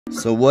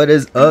So what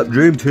is up,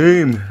 Dream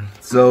Team?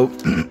 So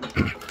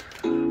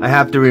I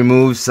have to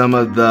remove some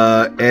of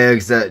the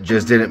eggs that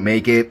just didn't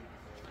make it,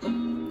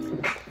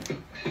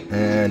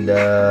 and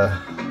I'll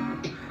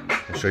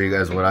show you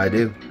guys what I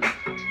do.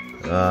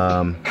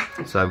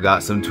 So I've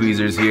got some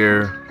tweezers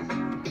here,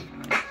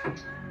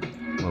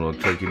 a little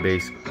turkey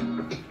base,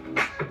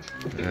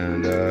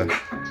 and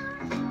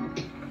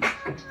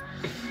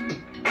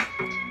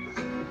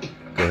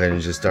go ahead and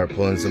just start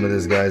pulling some of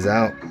these guys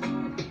out.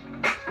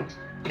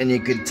 And you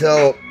can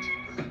tell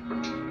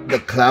the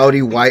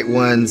cloudy white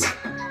ones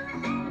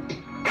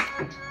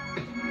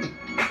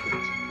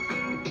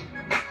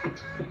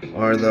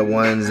are the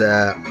ones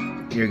that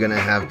you're gonna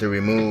have to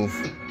remove.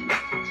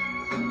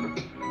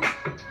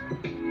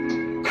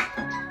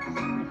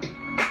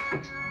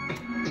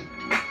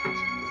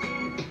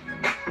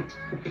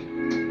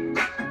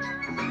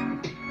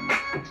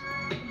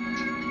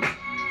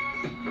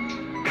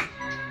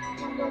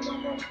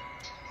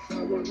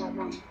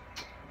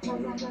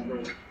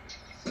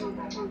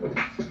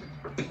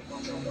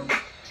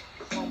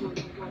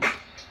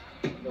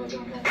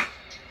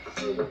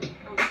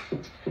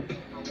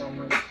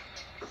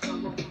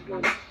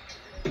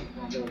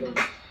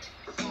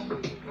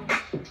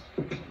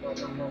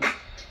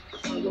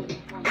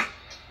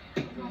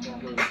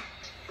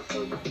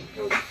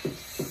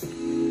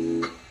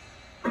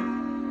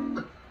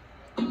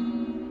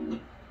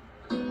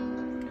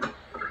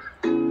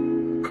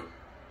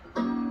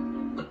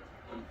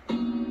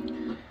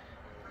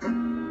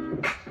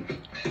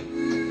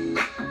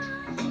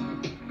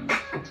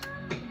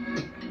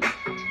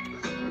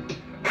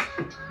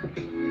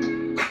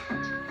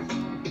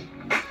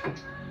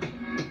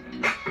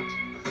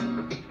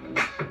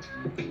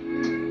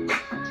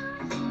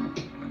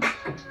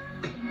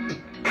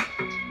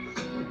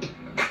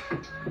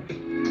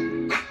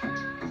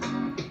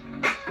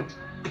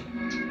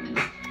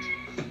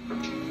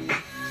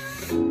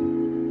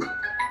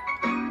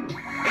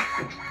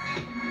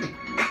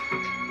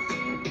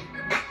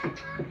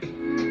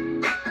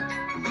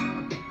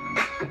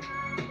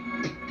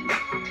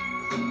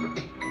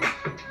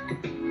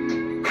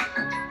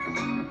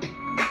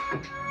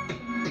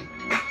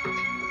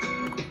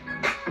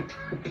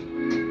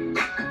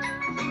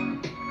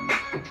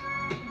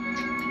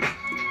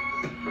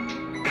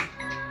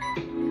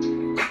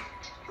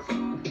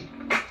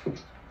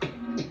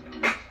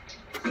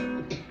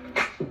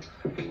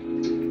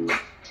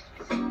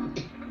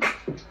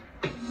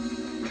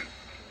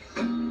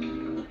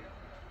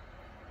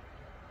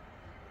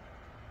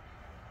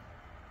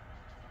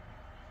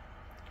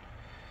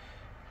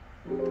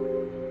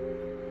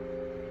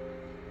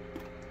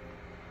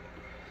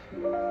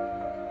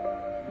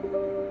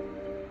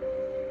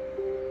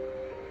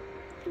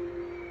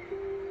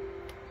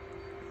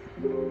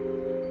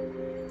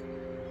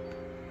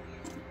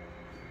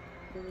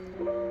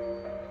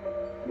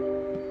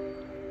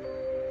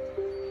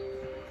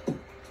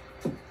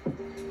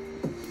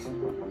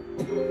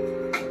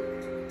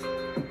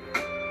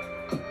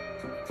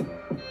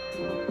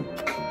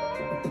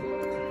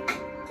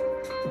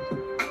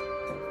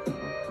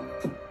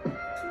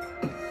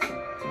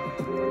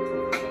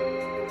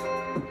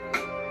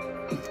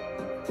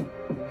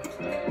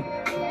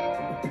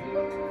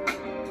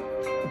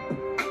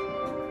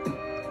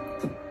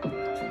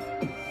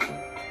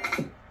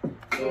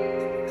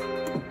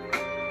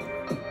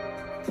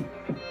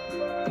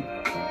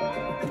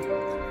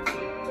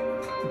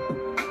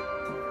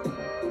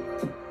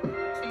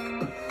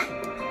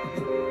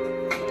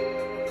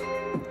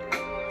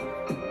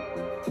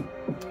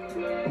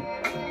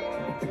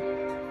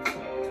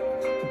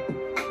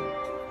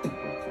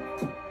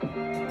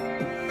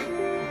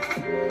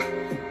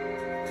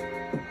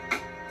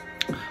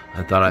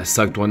 I thought I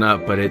sucked one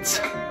up, but it's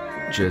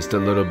just a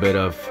little bit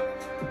of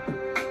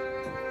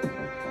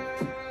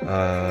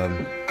I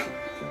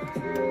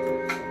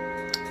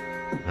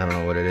don't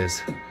know what it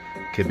is.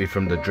 Could be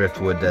from the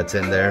driftwood that's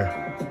in there.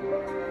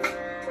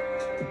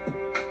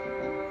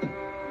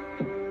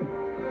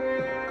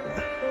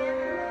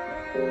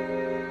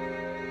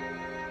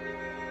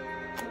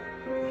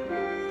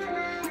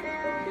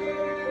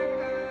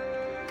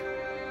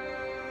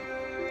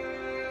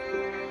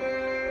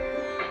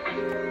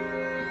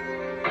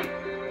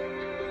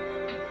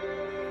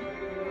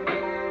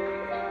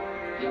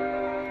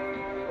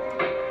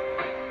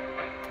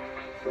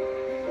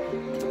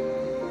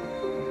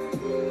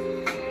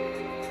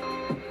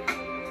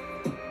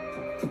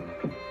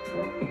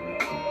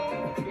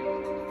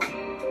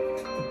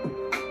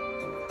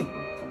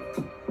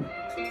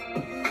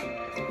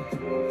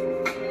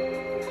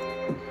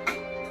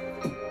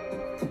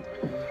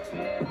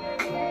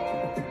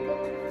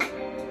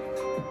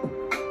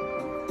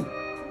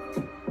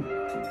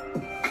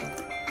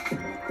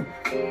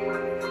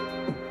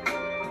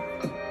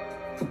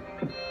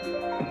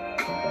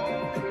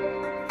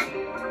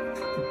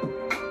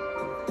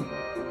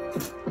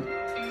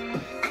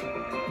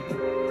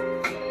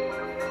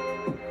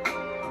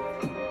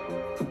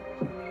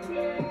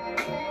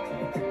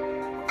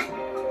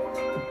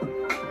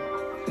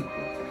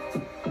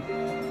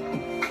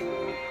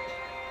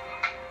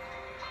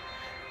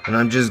 And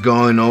I'm just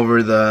going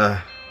over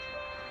the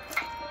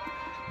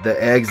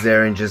eggs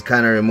there and just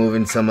kind of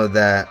removing some of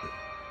that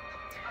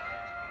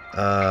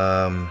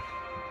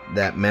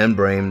that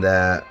membrane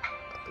that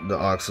the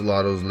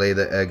axolotls lay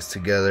the eggs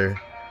together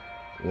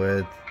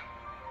with.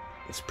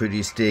 It's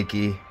pretty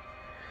sticky.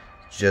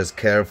 Just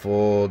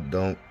careful,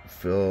 don't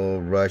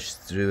feel rushed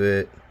through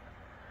it.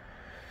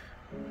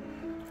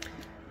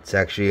 It's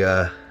actually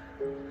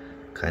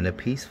kind of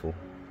peaceful.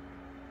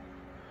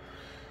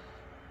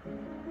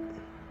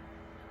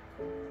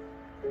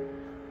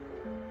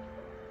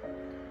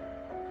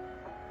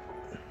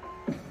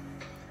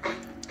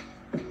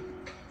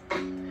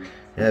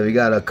 Yeah, we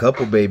got a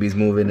couple babies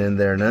moving in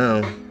there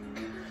now.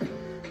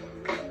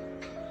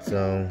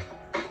 So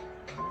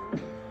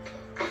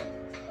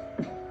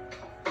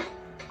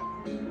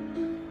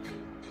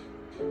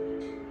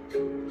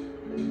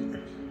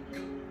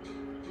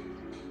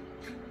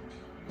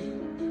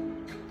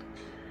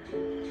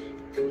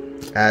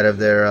out of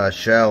their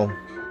shell.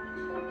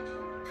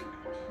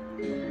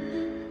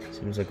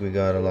 Seems like we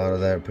got a lot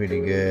of that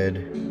pretty good.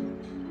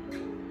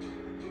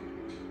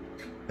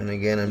 And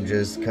again, I'm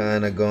just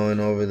kind of going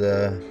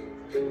over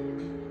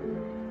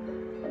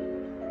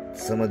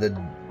some of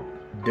the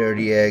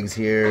dirty eggs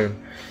here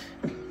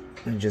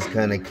and just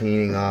kind of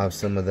cleaning off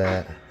some of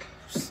that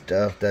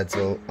stuff that's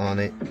on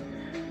it.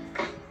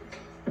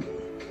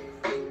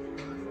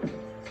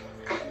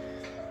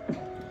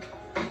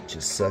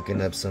 Just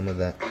sucking up some of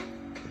that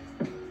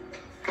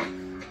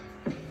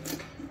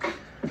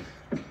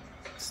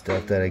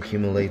stuff that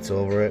accumulates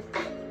over it.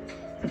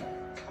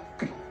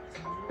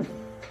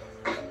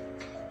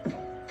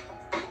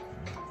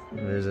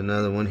 There's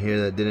another one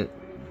here that didn't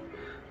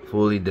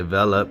fully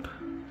develop.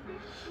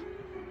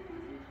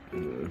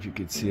 If you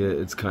could see it,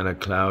 it's kind of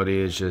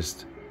cloudy. It's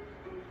just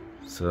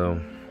so.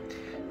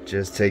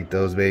 Just take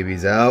those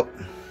babies out.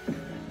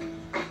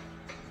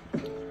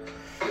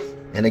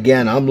 And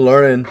again, I'm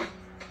learning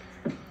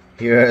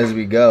here as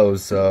we go.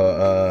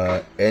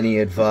 So any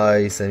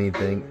advice,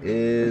 anything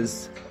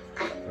is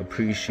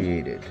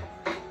appreciated.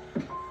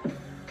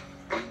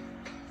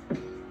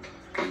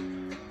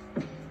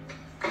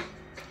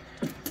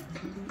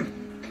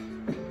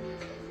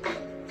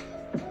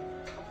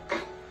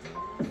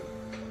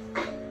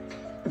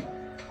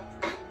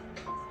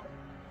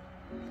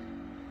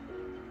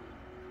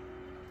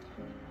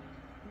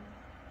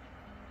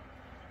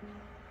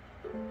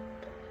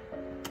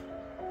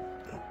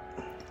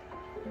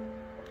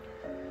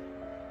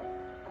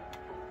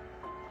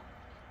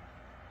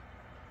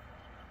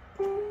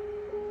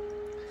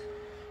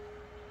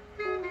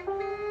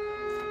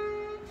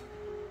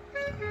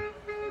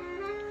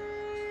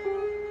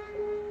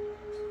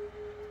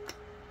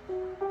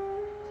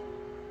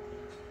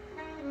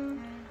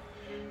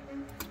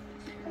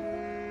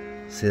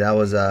 See, that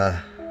was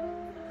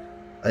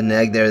an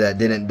egg there that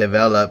didn't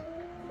develop,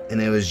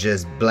 and it was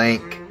just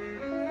blank.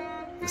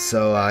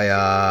 So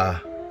I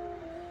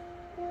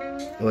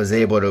was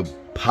able to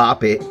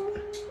pop it,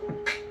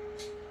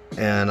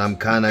 and I'm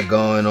kind of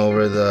going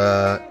over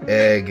the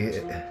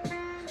egg,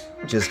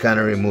 just kind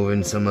of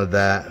removing some of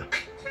that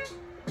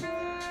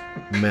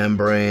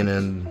membrane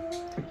and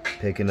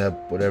picking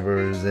up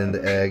whatever is in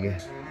the egg.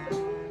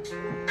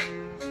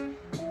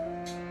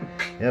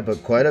 Yeah,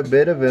 but quite a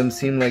bit of them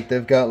seem like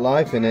they've got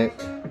life in it.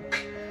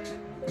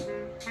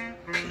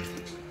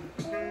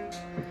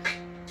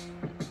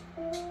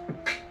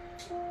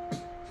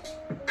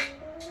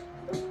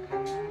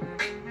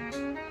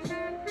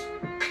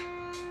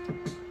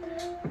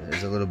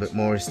 There's a little bit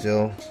more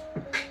still.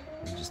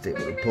 I'm just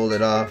able to pull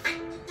it off.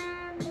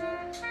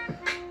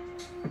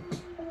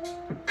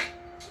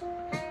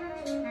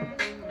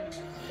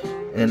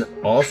 And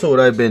also what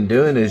I've been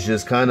doing is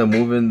just kind of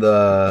moving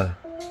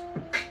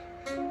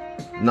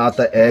not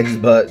the eggs,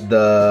 but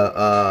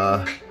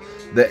the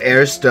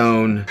air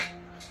stone.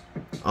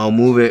 I'll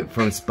move it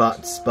from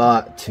spot to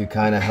spot to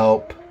kind of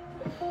help.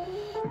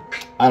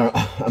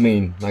 I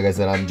mean, like I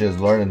said, I'm just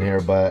learning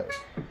here, but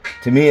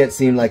to me it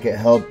seemed like it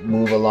helped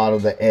move a lot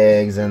of the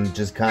eggs and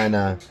just kind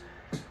of,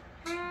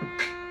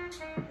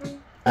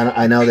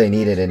 I know they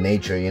need it in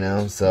nature, you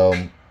know, so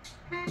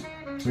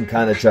I'm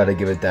kind of try to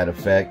give it that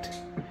effect.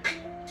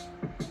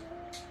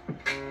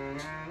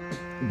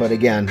 But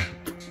again,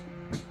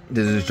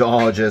 this is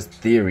all just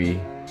theory.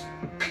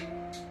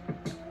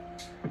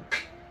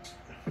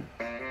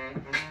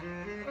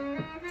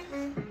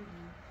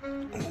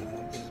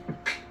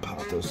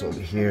 Pop those over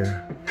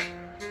here.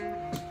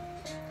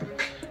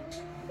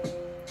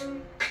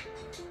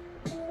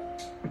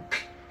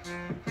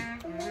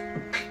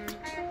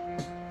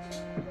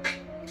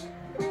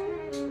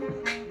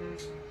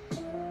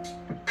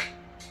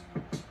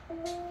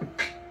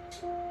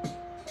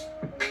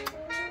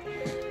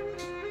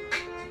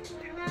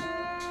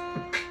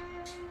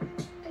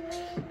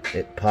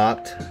 It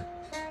popped,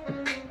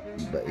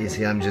 but you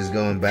see I'm just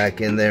going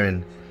back in there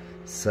and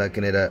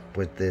sucking it up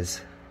with this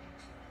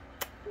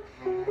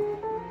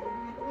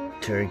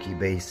turkey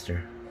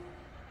baster.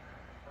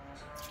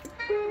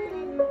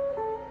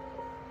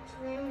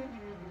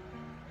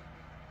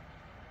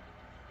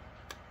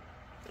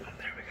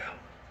 There we go.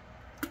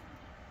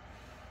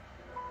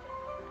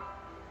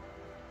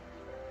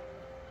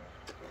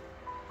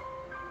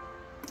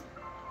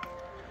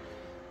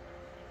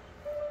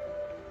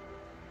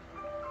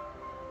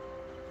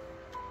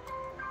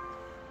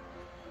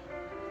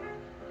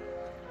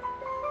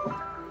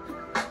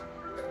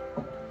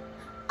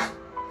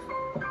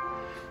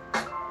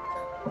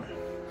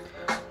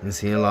 And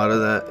see, a lot of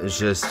that is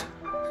just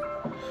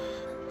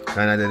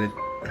kind of didn't,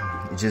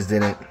 it just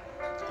didn't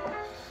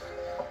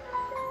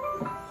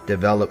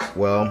develop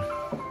well.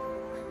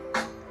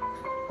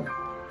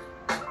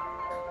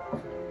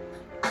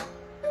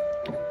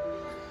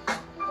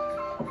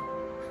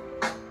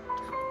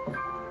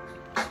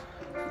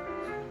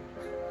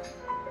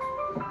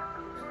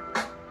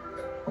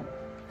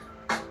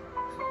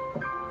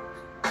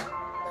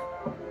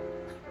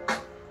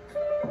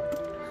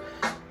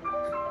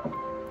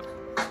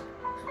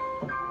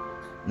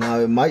 Now,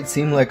 it might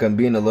seem like I'm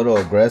being a little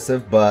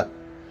aggressive, but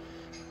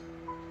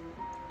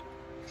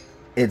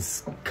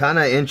it's kind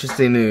of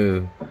interesting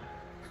to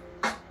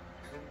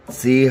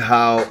see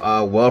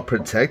how well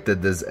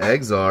protected these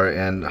eggs are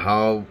and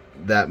how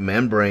that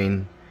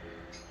membrane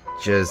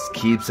just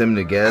keeps them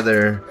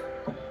together.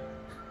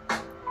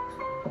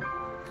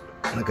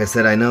 Like I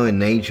said, I know in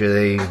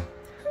nature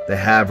they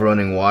have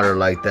running water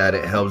like that.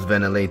 It helps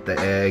ventilate the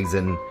eggs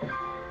and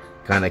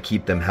kind of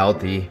keep them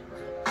healthy.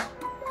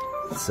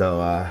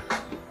 So I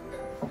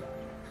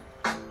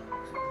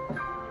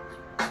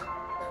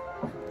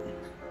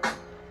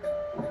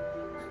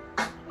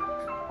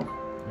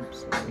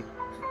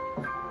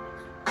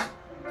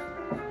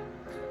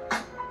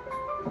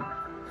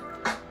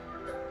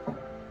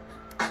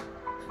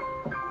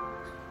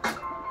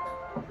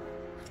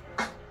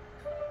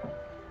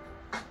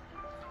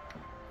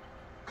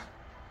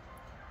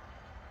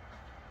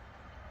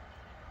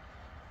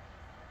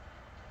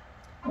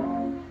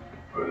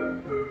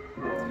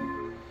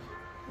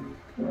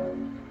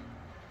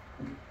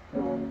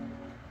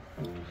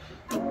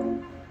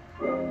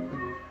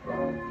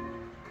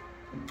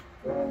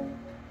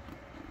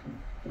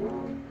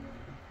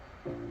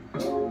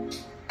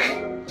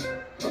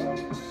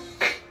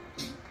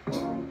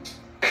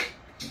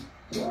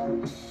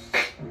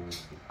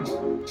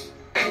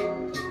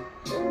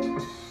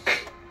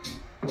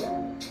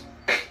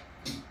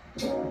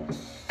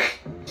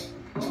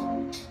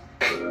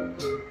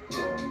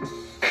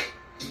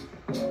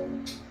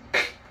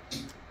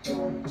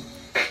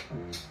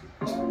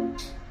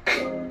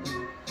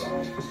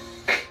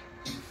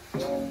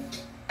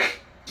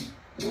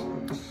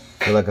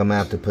feel like I'm gonna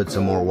have to put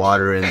some more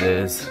water in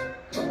this.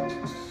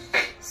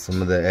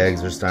 Some of the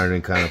eggs are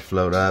starting to kind of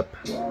float up.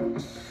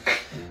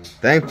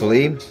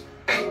 Thankfully,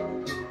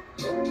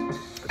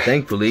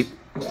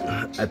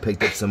 I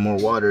picked up some more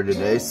water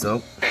today,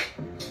 so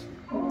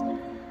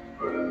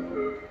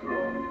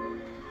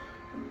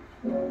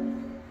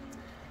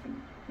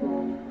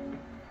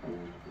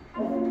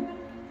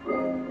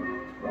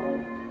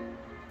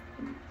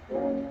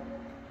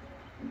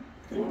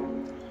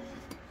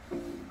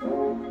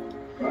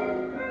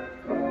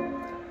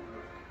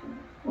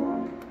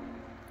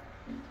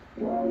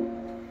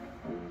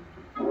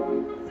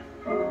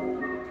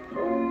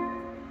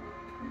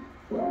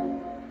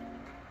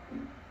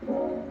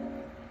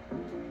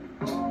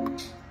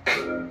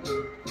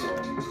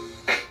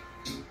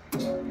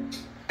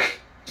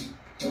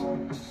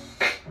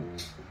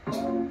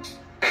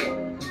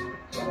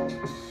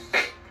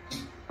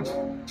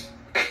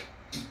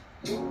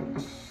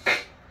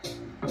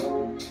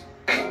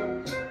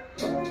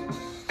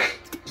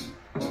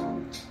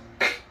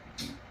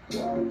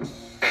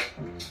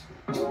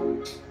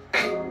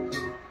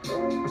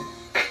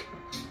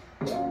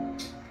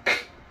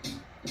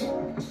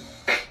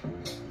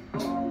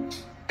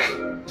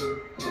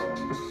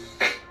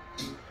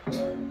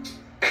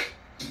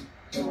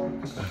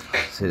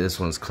see, this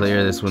one's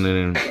clear. This one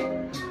didn't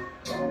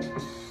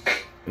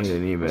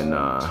even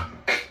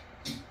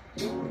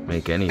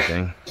make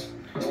anything.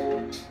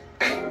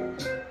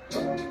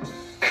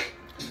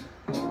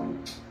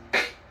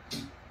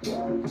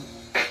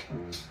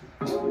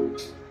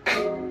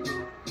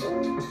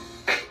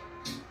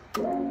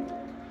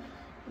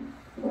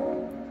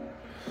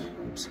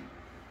 Oops.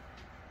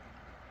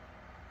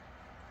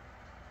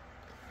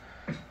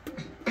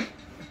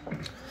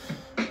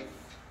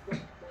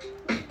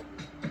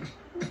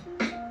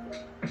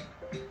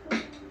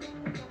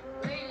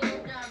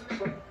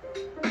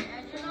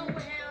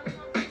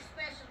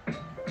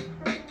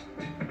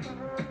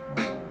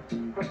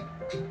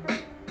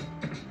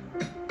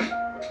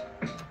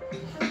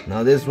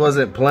 Now this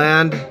wasn't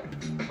planned,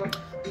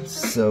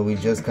 so we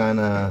just kind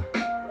of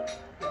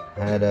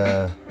had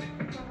to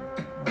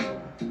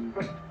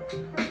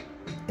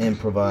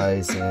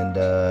improvise and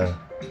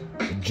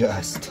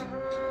adjust.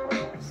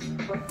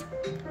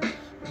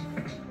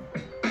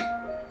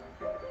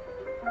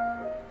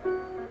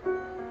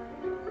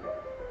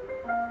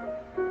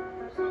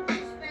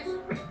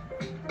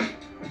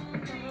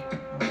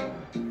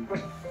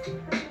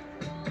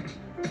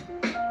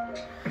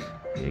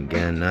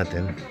 Again,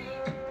 nothing.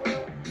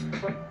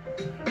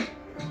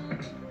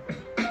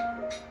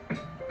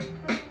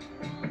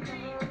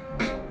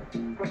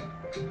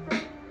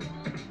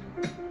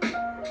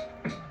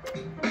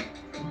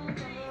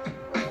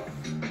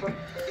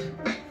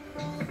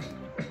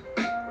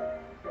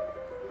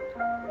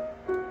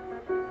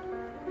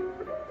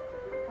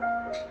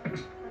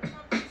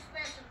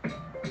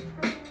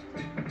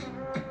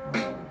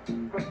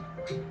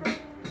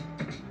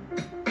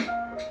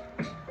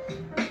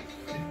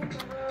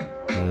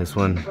 This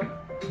one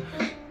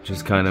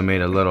just kind of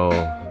made a little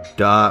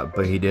dot,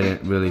 but he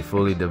didn't really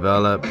fully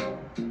develop.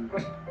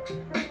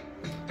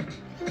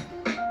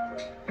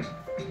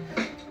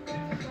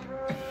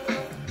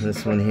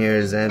 This one here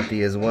is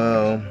empty as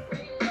well.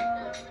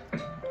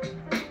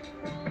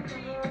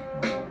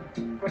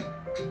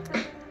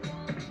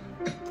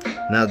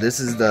 Now this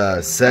is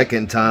the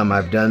second time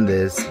I've done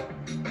this.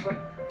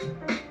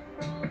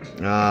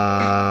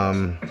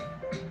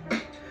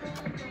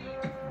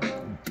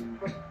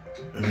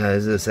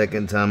 This is the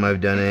second time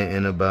I've done it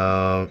in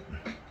about...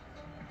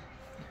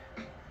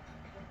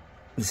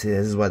 See,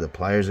 this is why the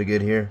pliers are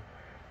good here,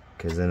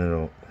 because then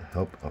it'll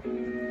help. Oh.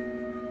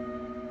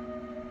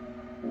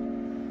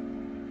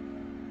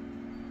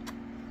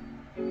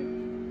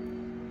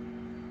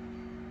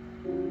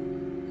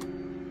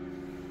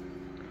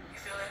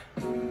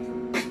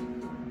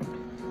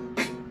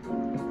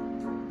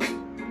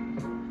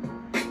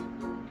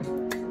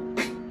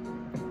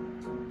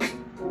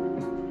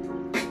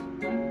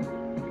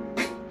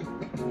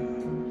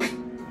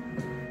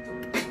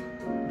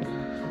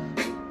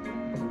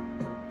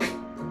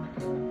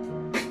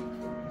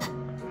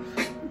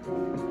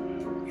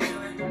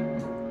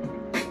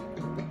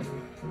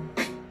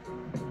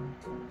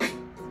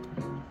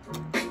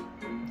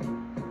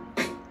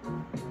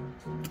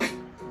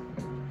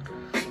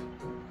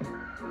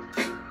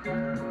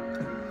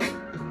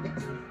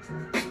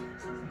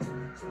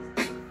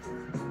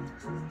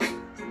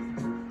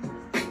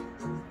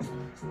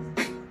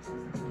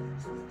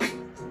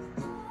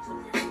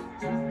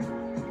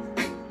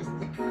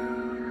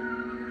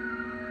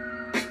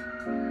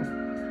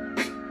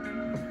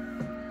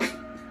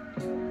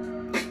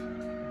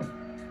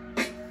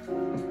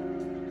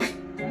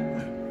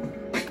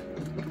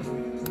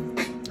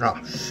 Oh,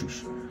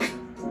 sheesh.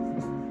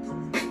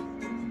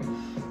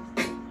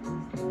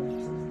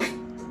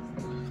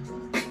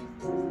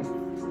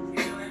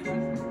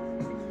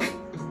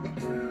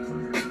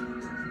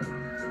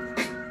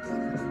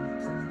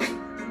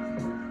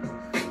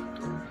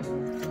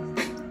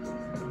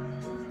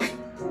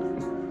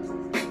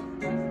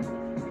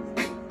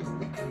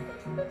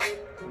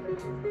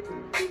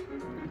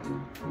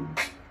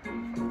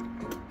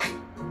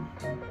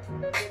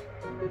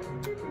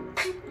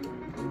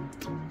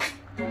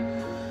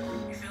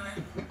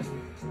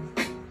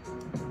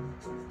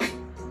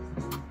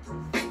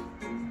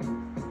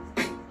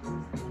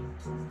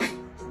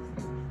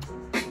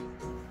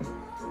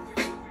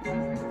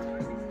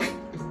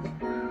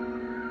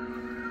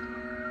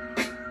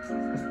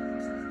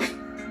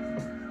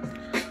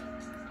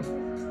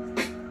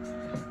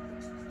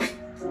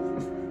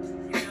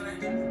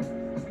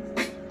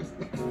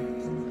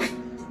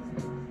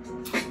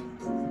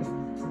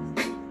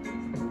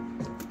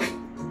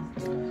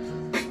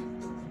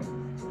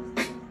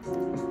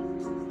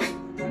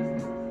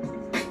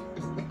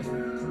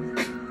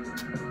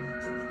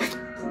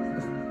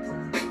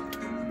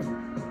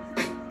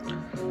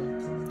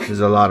 There's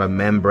a lot of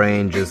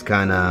membrane just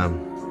kind of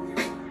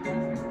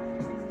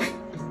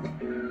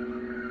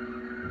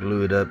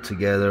glued up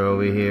together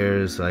over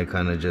here, so I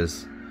kind of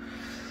just,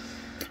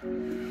 I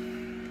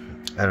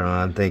don't know,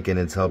 I'm thinking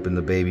it's helping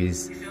the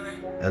babies,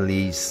 at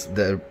least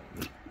it'll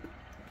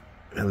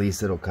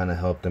kind of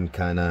help them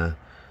kind of,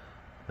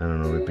 I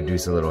don't know,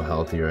 reproduce a little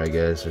healthier, I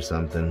guess, or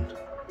something.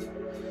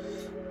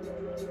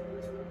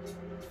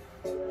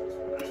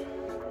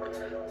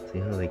 See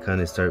how they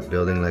kind of start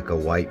building like a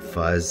white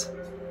fuzz?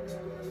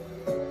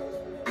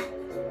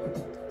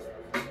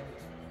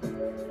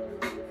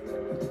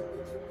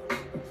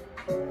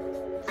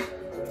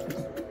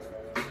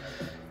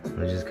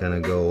 I just kind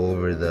of go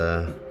over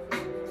the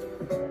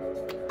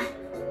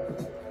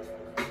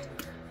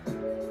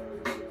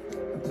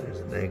there's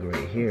an egg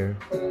right here.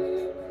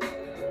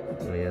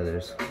 Oh yeah,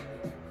 there's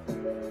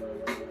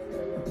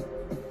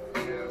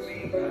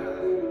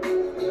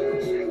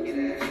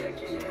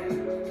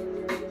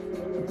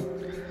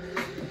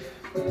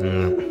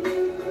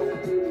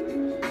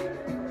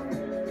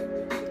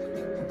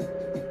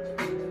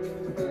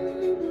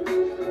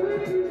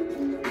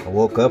I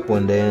woke up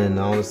one day and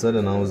all of a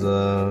sudden I was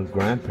a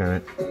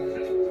grandparent.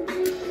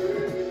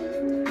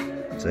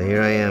 So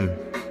here I am.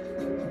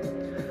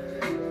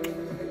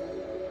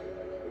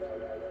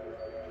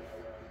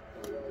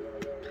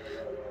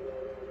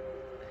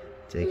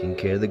 Taking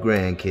care of the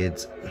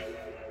grandkids.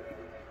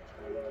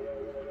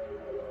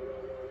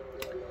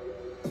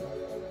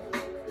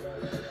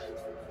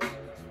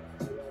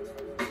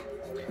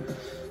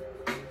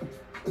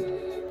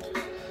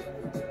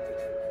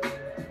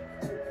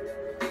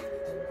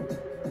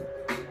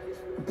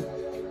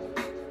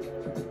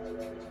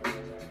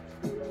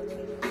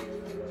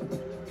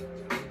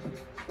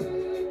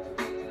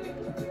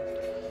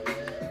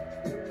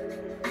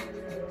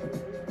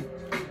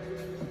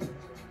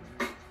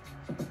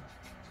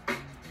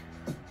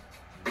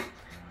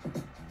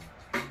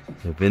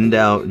 If in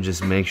doubt,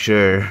 just make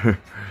sure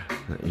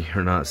that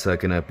you're not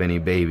sucking up any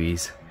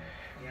babies.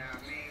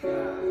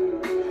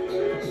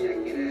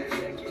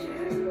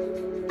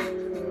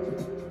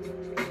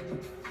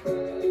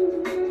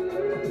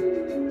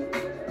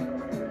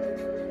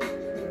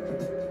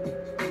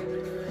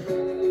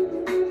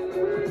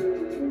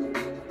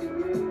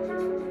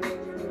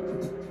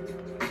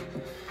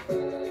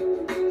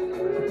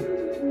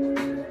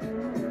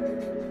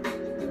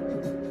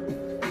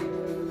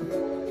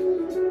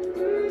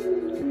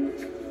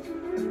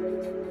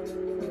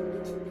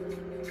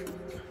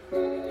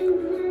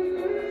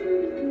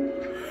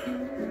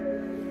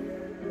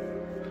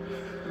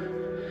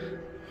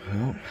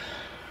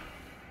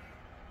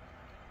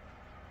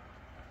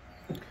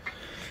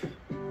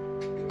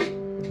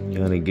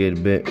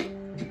 good bit.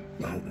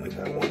 Oh, we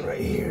got one right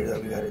here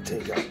that we gotta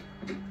take out.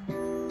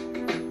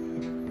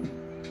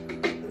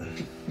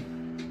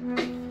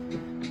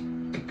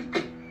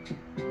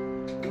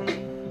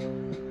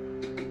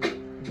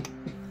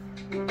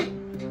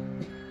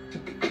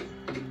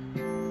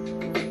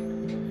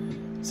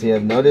 See,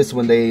 I've noticed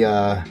when they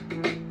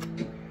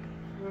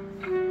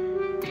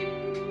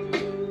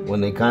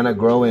kind of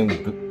grow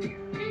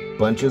in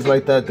bunches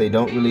like that, they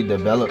don't really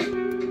develop.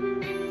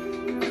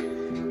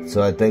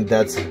 So I think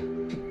that's,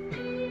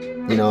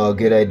 you know, a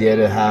good idea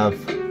to have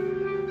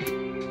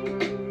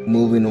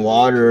moving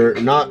water,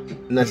 not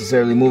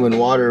necessarily moving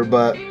water,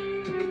 but,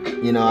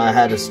 you know, I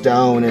had a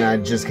stone and I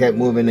just kept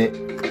moving it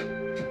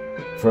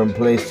from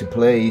place to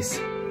place.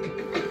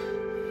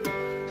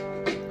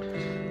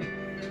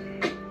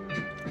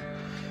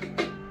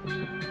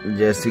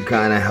 Just to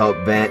kind of help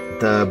vent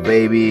the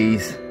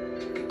babies.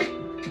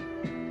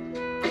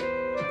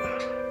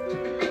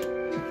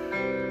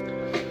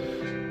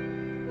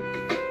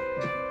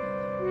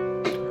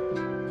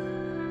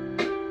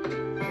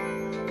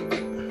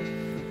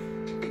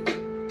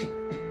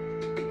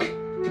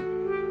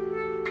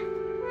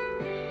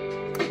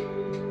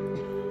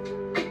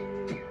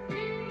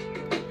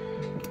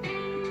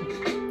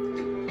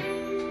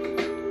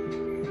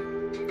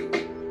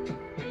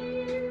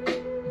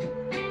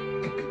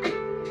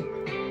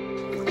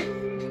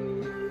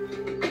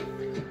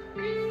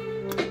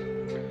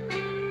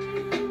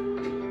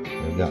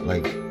 Got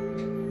like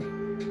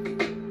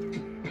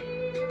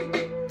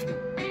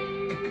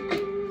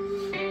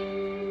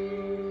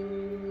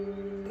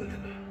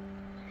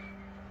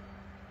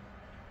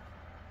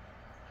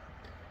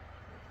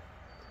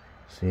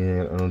see,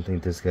 I don't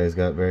think this guy's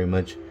got very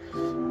much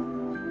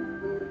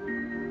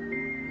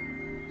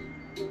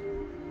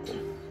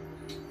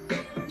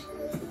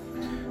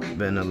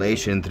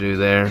ventilation through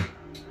there,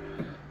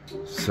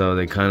 so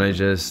they kind of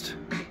just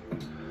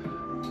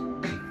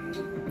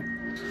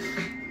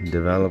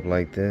develop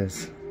like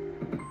this.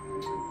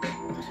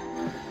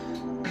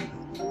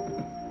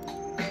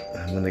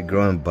 When they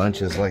grow in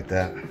bunches like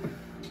that,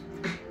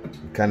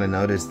 kind of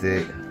noticed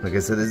it. Like I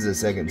said, this is the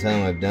second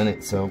time I've done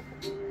it, so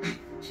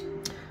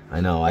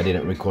I know I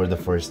didn't record the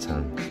first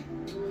time.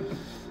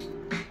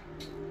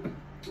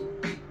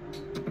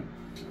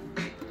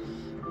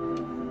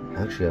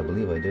 Actually, I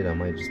believe I did. I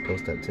might just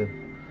post that too.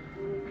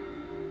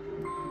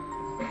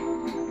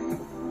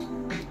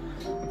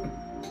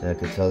 I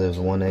could tell there's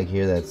one egg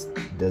here that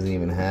doesn't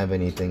even have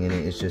anything in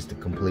it. It's just a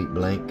complete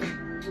blank.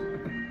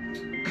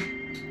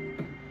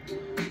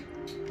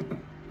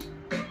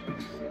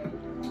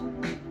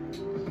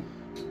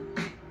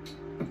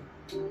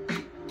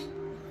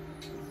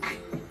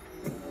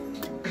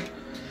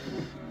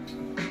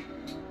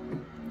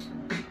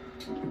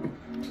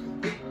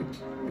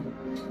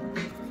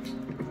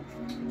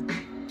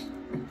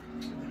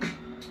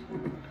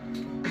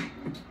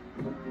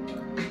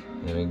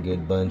 Got a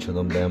good bunch of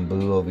them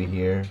bamboo over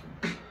here.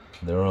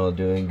 They're all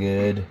doing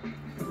good.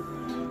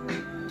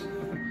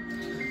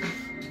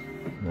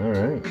 All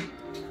right.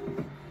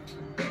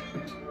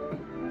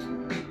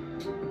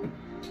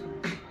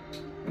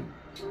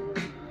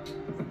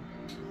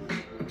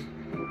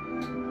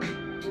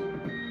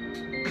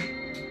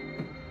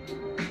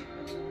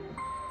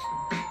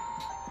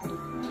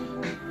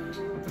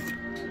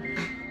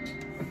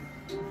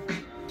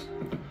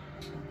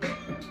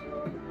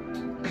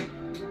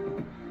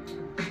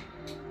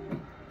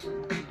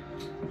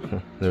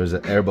 There was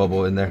an air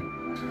bubble in there,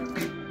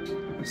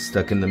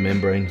 stuck in the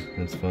membrane.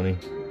 That's funny.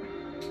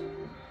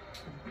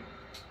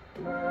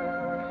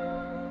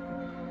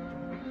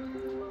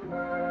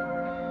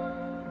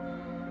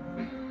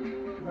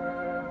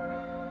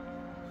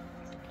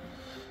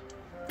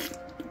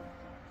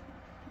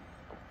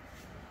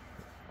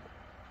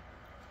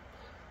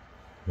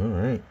 All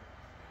right.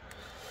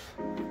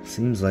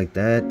 Seems like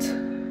that.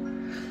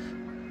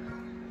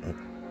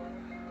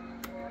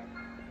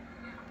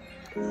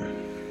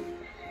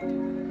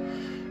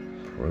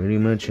 Pretty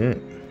much it.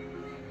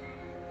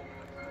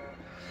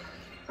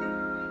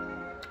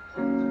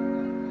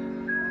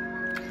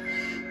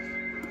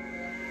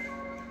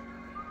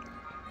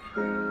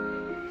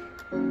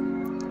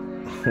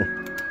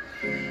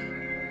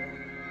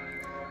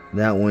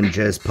 That one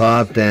just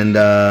popped and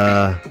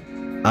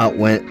out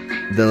went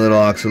the little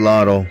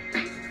axolotl.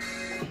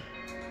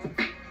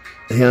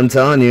 Yeah, I'm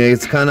telling you,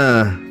 it's kind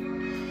of,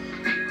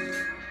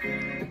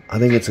 I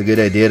think it's a good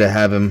idea to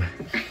have him.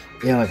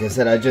 Yeah, like I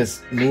said, I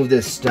just moved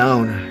this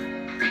stone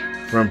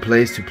from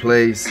place to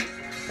place.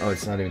 Oh,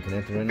 it's not even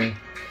connected right now.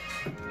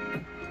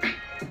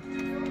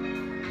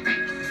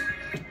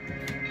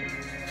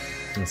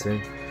 You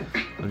see?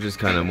 I'll just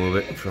kind of move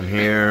it from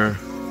here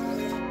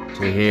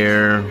to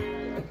here.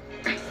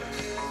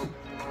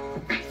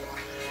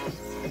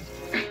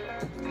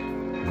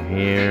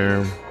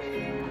 Here.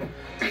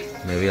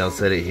 Maybe I'll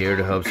set it here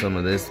to help some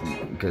of this,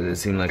 because it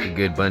seemed like a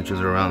good bunch was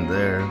around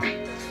there,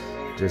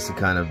 just to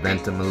kind of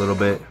vent them a little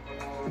bit.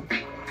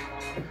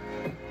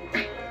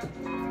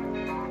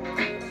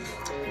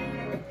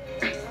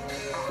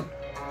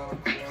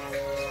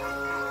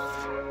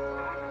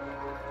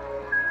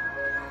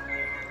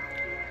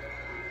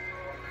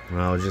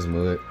 I'll just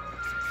move it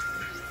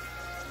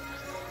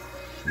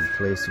from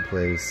place to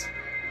place.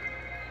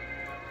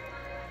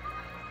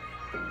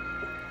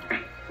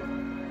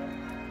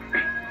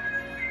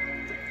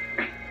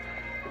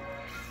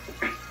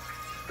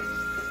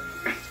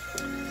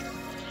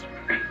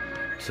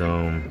 So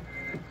I'm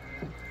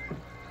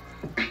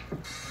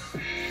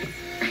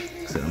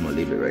gonna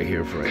leave it right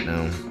here for right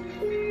now.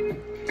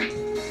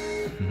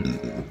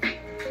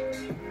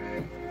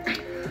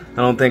 I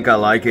don't think I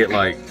like it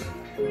like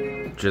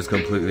just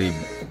completely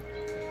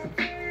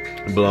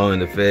blowing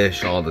the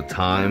fish all the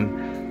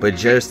time, but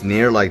just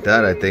near like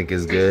that I think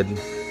is good.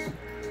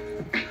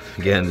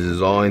 Again, this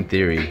is all in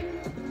theory,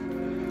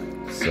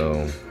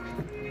 so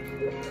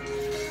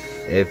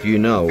if you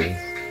know,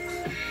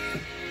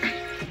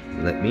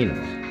 let me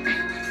know.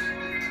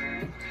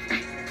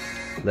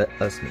 Let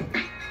us know.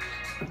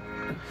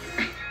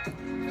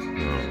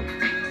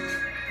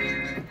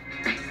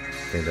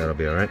 I think that'll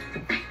be alright.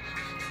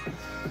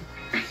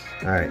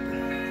 Alright,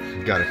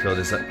 gotta fill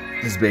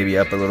this baby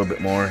up a little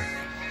bit more.